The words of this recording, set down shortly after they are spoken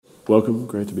Welcome,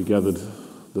 great to be gathered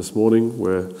this morning.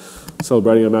 We're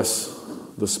celebrating a Mass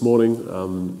this morning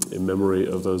in memory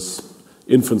of those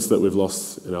infants that we've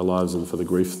lost in our lives and for the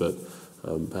grief that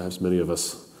perhaps many of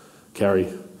us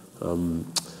carry.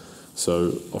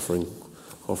 So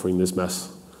offering this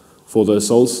Mass for those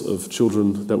souls of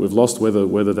children that we've lost,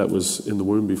 whether that was in the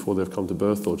womb before they've come to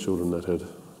birth or children that had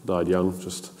died young.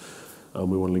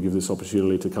 We wanted to give this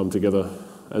opportunity to come together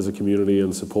as a community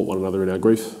and support one another in our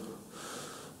grief.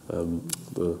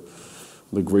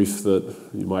 The grief that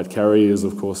you might carry is,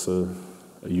 of course, a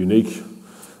unique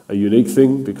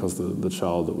thing because the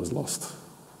child that was lost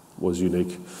was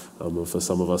unique. For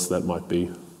some of us, that might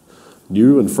be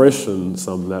new and fresh, and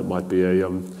some that might be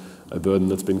a burden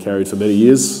that's been carried for many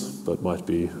years, but might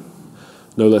be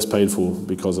no less painful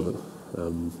because of it.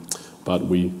 But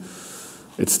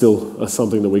it's still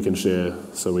something that we can share.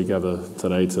 So we gather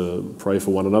today to pray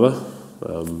for one another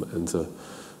and to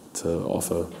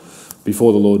offer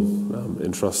before the Lord,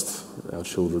 entrust our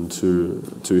children to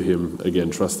Him,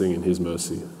 again, trusting in His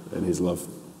mercy and His love.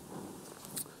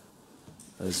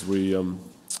 As we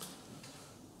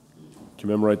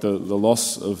commemorate the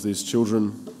loss of these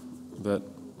children that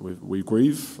we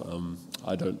grieve,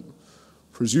 I don't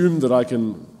presume that I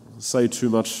can say too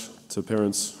much to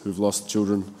parents who've lost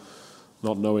children,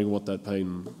 not knowing what that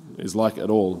pain is like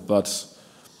at all, but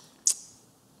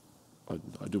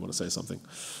I do want to say something.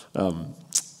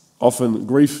 Often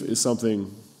grief is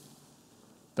something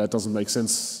that doesn't make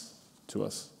sense to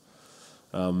us.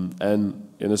 And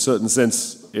in a certain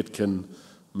sense, it can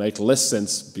make less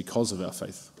sense because of our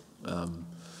faith.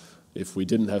 If we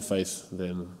didn't have faith,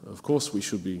 then of course we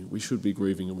should be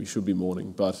grieving and we should be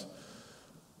mourning. But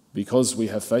because we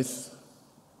have faith,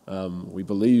 we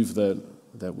believe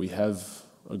that we have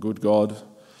a good God,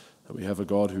 that we have a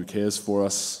God who cares for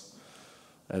us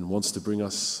and wants to bring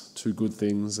us to good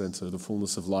things and to the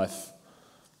fullness of life.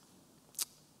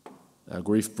 Our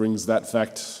grief brings that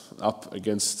fact up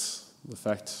against the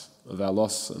fact of our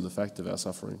loss and the fact of our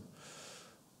suffering.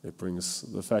 It brings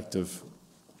the fact of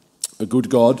a good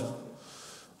God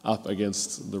up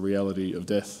against the reality of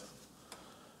death,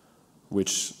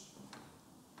 which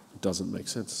doesn't make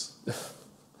sense.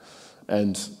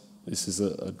 And this is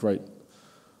a great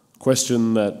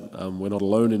question that we're not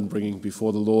alone in bringing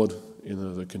before the Lord,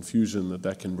 in the confusion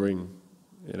that can bring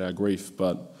in our grief.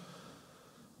 But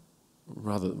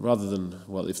rather than,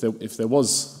 well, if there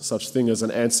was such thing as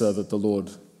an answer that the Lord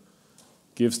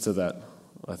gives to that,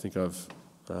 I think I've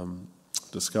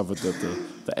discovered that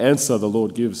the answer the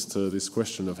Lord gives to this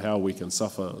question of how we can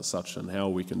suffer such and how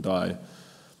we can die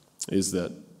is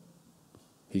that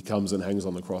He comes and hangs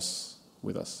on the cross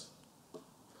with us.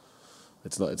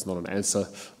 It's not an answer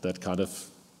that kind of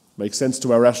makes sense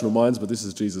to our rational minds, but this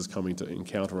is Jesus coming to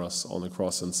encounter us on the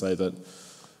cross and say that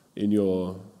in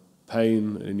your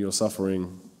pain, in your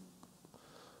suffering,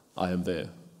 I am there.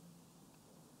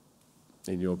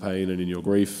 In your pain and in your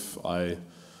grief, I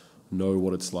know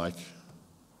what it's like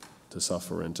to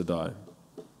suffer and to die.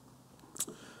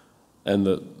 And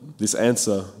this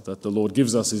answer that the Lord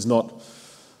gives us is not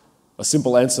a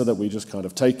simple answer that we just kind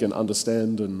of take and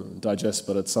understand and digest,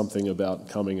 but it's something about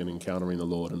coming and encountering the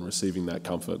Lord and receiving that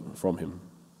comfort from Him.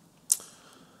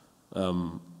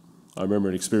 I remember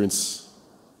an experience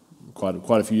quite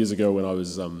a few years ago when I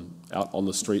was out on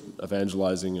the street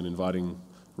evangelizing and inviting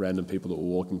random people that were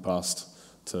walking past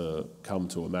to come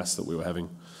to a Mass that we were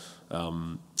having.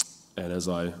 And as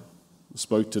I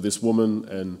spoke to this woman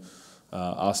and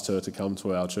asked her to come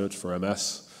to our church for our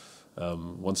Mass,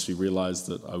 once she realized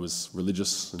that I was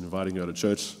religious and inviting her to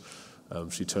church,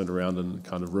 she turned around and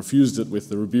kind of refused it with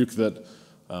the rebuke that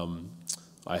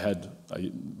I had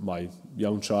my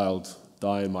young child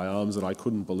die in my arms and I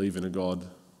couldn't believe in a God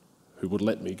who would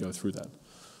let me go through that,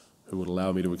 who would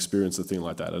allow me to experience a thing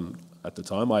like that. And at the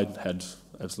time, I had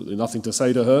absolutely nothing to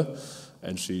say to her,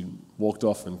 and she walked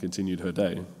off and continued her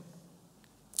day.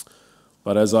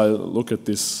 But as I look at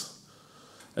this,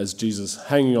 as Jesus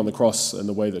hanging on the cross and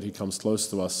the way that He comes close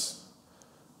to us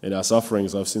in our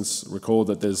sufferings, I've since recalled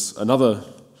that there's another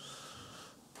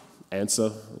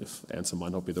answer, if answer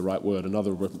might not be the right word,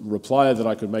 another reply that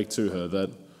I could make to her,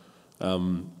 that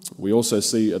we also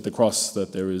see at the cross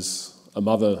that there is a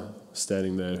mother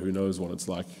standing there who knows what it's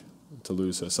like to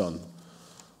lose her son,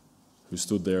 who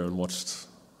stood there and watched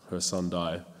her son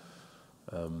die,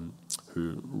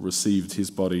 who received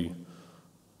his body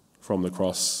from the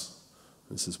cross.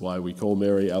 This is why we call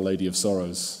Mary Our Lady of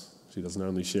Sorrows. She doesn't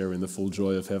only share in the full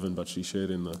joy of heaven, but she shared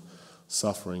in the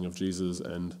suffering of Jesus,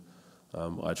 and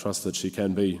I trust that she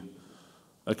can be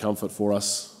a comfort for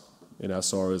us in our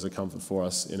sorrows, a comfort for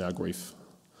us in our grief.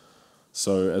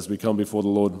 So as we come before the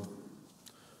Lord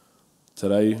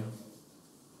today,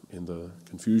 in the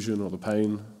confusion or the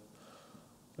pain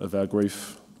of our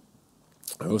grief,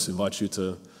 I also invite you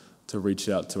to reach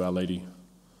out to Our Lady,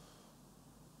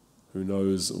 who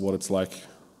knows what it's like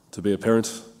to be a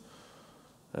parent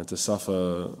and to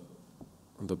suffer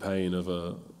the pain of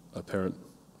a parent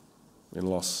in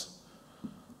loss.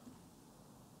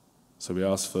 So we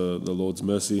ask for the Lord's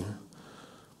mercy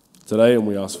today, and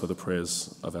we ask for the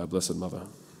prayers of our Blessed Mother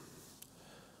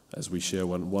as we share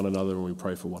one another and we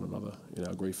pray for one another in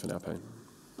our grief and our pain.